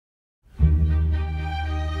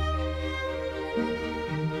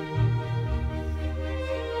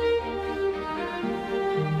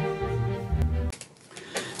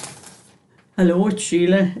Hello, it's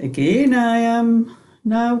Sheila again. I am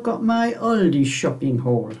now got my Aldi shopping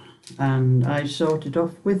haul, and I sorted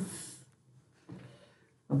off with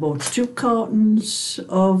about 2 cartons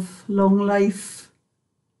of long life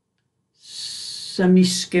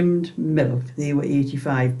semi-skimmed milk. They were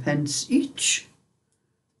 85p each.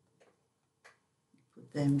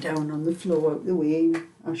 Put them down on the floor out the way.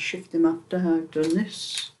 I'll shift them after I've done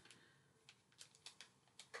this.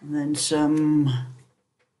 And then some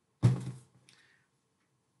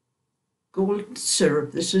gold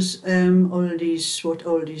syrup. This is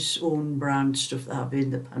Aldi's own brand stuff that I have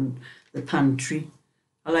in the pantry.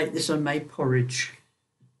 I like this on my porridge.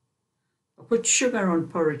 I put sugar on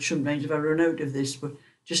porridge sometimes if I run out of this, but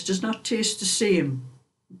just does not taste the same.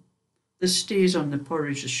 This stays on the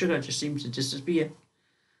porridge. The sugar just seems to disappear.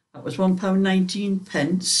 That was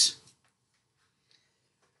 £1.19.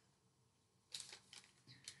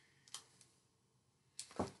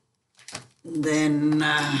 And then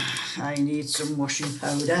I need some washing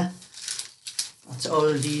powder. That's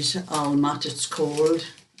Aldi's Almat, it's called,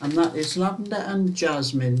 and that is lavender and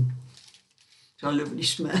jasmine. It's a lovely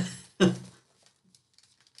smell.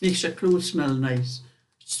 Makes your clothes smell nice.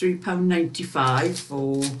 It's £3.95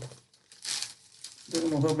 for, I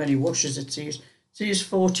don't know how many washes it says. It says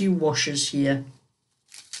 40 washes here.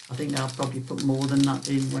 I think I'll probably put more than that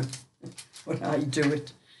in when I do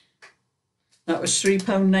it. That was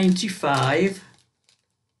 £3.95.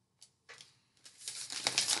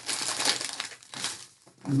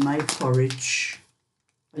 And my porridge.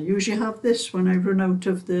 I usually have this when I run out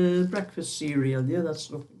of the breakfast cereal, the other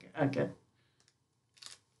stuff I get.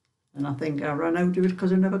 And I think I ran out of it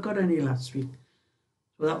because I never got any last week.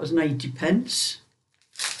 So that was 90p.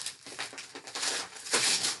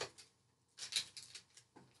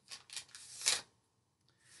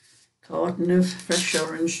 Carton of fresh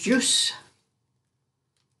orange juice.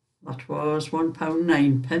 That was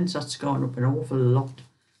 £1.09. That's gone up an awful lot.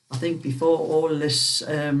 I think before all this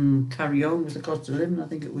carry on with the cost of living, I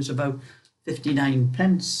think it was about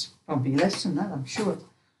 59p. Probably less than that, I'm sure.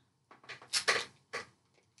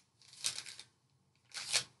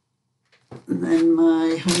 And then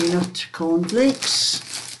my honey nut cornflakes.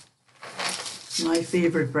 My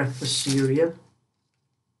favourite breakfast cereal.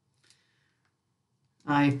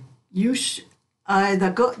 I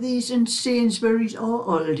either got these in Sainsbury's or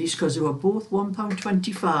Aldi's because they were both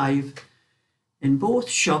 £1.25 in both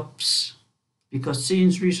shops, because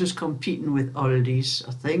Sainsbury's was competing with Aldi's,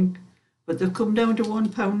 I think, but they've come down to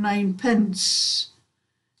 £1.09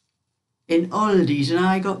 in Aldi's, and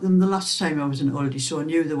I got them the last time I was in Aldi, so I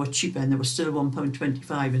knew they were cheaper, and they were still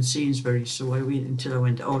 £1.25 in Sainsbury's, so I waited until I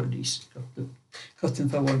went to Aldi's, got them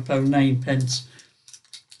for £1.09.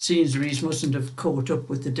 Sainsbury's mustn't have caught up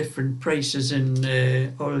with the different prices in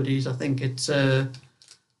Aldi's. I think it's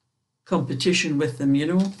competition with them, you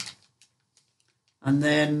know. And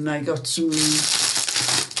then I got some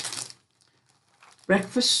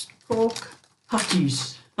breakfast pork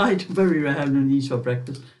patties. I very rarely have them these for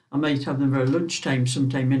breakfast. I might have them for lunchtime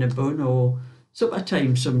sometime in a bun, or supper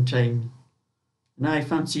time sometime. And I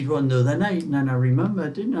fancied one the other night, and then I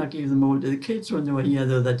remembered, didn't I? Gave them all to the kids when they were here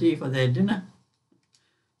the other day for their dinner.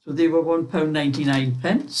 So they were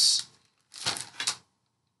 £1.99.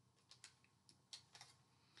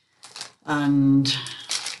 And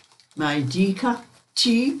my decaf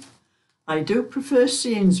tea. I do prefer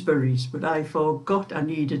Sainsbury's, but I forgot I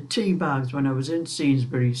needed tea bags when I was in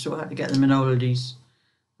Sainsbury's, so I had to get them in Aldi's.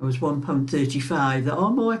 It was £1.35. They are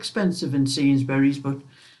more expensive in Sainsbury's, but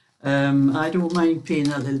I don't mind paying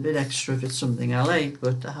that little bit extra if it's something I like,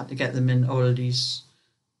 but I had to get them in Aldi's.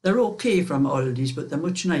 They're okay from Aldi's, but they're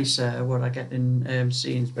much nicer what I get in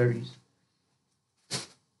Sainsbury's.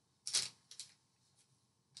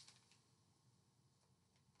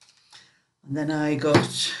 And then I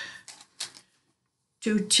got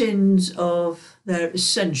 2 tins of their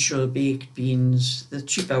essential baked beans, the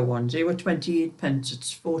cheaper ones. They were 28p.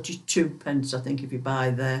 It's 42p, I think, if you buy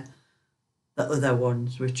the other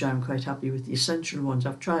ones, which I'm quite happy with the essential ones.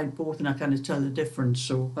 I've tried both and I kind of tell the difference,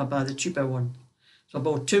 so I buy the cheaper one. So I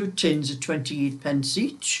bought 2 tins at 28p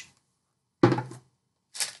each.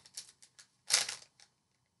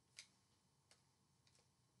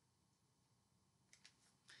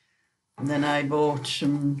 And then I bought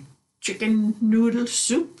some chicken noodle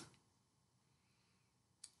soup.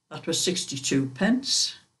 That was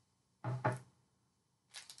 62p.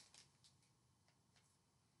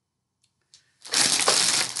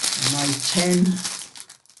 And my 10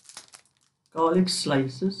 garlic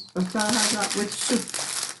slices. But I have that with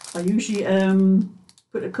soup. I usually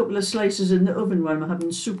put a couple of slices in the oven when I'm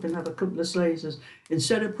having soup and have a couple of slices.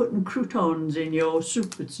 Instead of putting croutons in your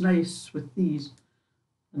soup, it's nice with these.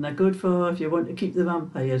 And they're good for if you want to keep the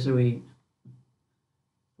vampires away. It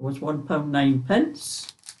was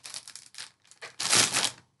 £1.09.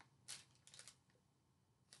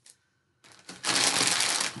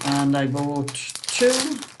 And I bought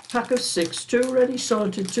 2 pack of 6, 2 ready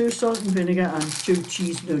salted, 2 salt and vinegar, and 2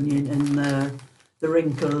 cheese and onion in the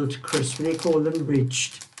wrinkled crisp. They call them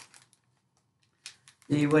ridged.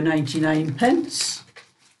 They were 99p.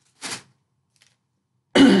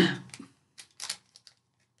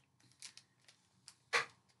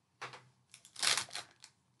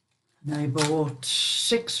 And I bought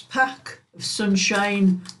 6 pack of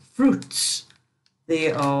Sunshine fruits.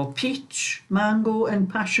 They are peach, mango and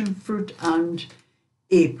passion fruit and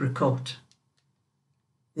apricot.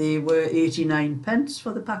 They were 89p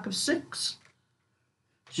for the pack of 6,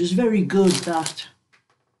 which is very good, that.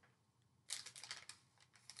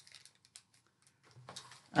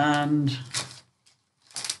 And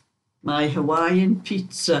my Hawaiian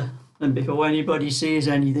pizza. And before anybody says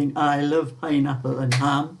anything, I love pineapple and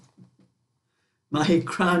ham.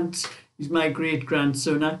 He's my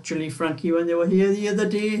great-grandson, actually, Frankie, when they were here the other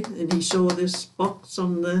day, and he saw this box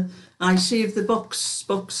on the... I saved the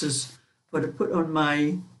boxes for to put on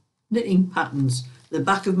my knitting patterns, the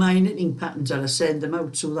back of my knitting patterns, that I send them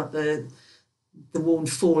out so that they won't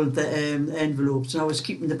fold the envelopes. And I was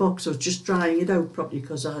keeping the box, I was just drying it out properly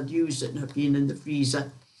because I had used it and had been in the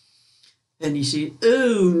freezer. And he said,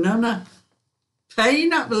 "Oh, Nana,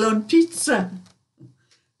 pineapple on pizza."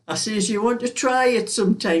 I says, "You want to try it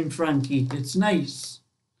sometime, Frankie? It's nice."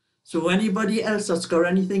 So anybody else that's got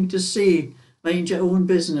anything to say, mind your own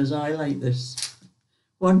business. I like this.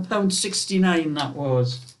 £1.69 that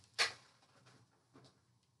was.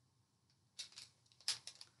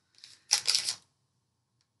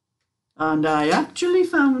 And I actually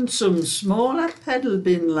found some smaller pedal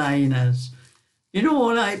bin liners. You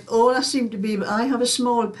know, all I seem to be, I have a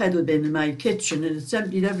small pedal bin in my kitchen and it's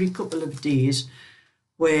emptied every couple of days.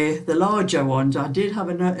 Where the larger ones, I did have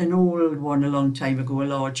an old one a long time ago, a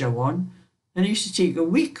larger one, and it used to take a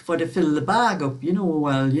week for to fill the bag up, you know.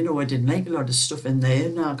 Well, you know, I didn't like a lot of stuff in there.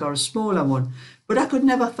 Now I got a smaller one, but I could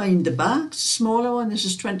never find the bags. The smaller one, this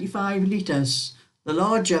is 25 litres. The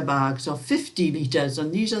larger bags are 50 litres,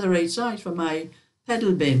 and these are the right size for my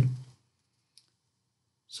pedal bin.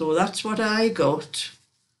 So that's what I got.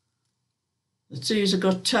 It says I've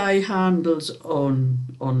got tie handles on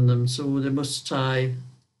them, so they must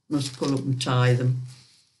pull up and tie them.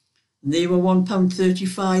 And they were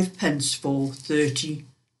 £1.35 for 30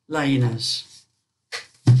 liners.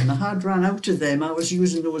 And I had ran out of them. I was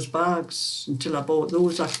using those bags until I bought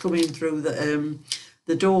those that come in through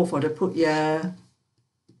the door for to put your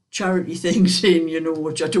charity things in, you know,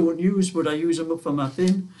 which I don't use, but I use them up for my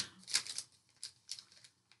bin.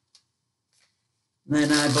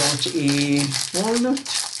 Then I bought a walnut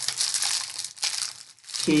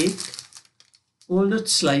cake, walnut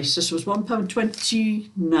slice. This was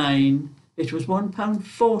 £1.29. It was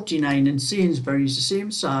 £1.49 in Sainsbury's, the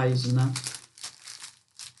same size and that.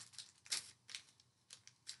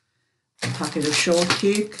 A packet of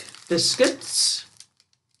shortcake biscuits,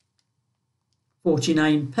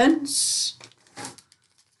 49p.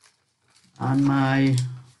 And my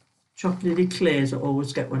chocolate eclairs I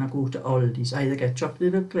always get when I go to Aldi's. I either get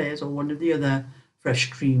chocolate eclairs or one of the other fresh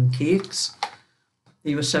cream cakes.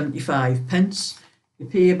 They were 75p. You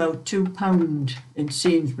pay about £2 in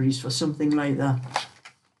Sainsbury's for something like that,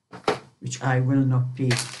 which I will not pay.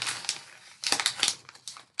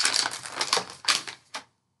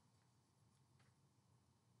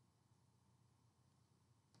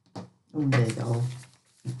 Oh, there they are.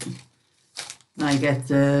 And I get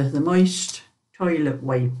the moist toilet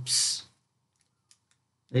wipes.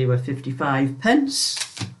 They were 55p.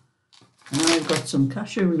 And I've got some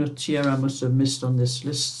cashew nuts here I must have missed on this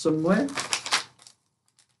list somewhere.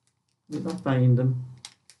 Did I find them?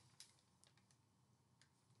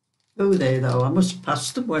 Oh, there they are. I must have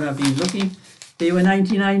passed them when I've been looking. They were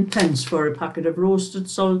 99p for a packet of roasted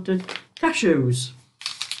salted cashews.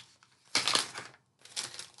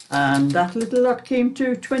 And that little lot came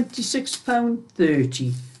to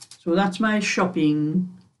 £26.30. So that's my shopping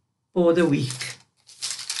for the week,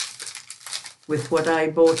 with what I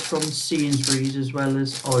bought from Sainsbury's as well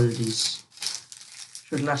as Aldi's.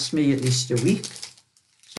 Should last me at least a week.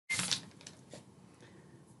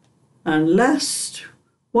 And last,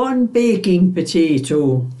 one baking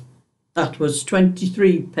potato. That was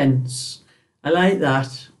 23p. I like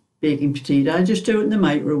that baking potato. I just do it in the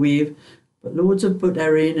microwave. But loads of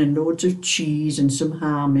butter in and loads of cheese and some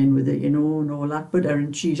ham in with it, you know, and all that butter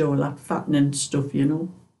and cheese, all that fattening stuff, you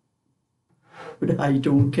know. But I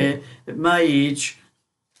don't care at my age.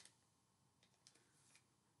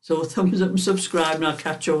 So thumbs up and subscribe, and I'll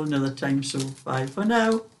catch you all another time. So bye for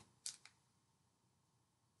now.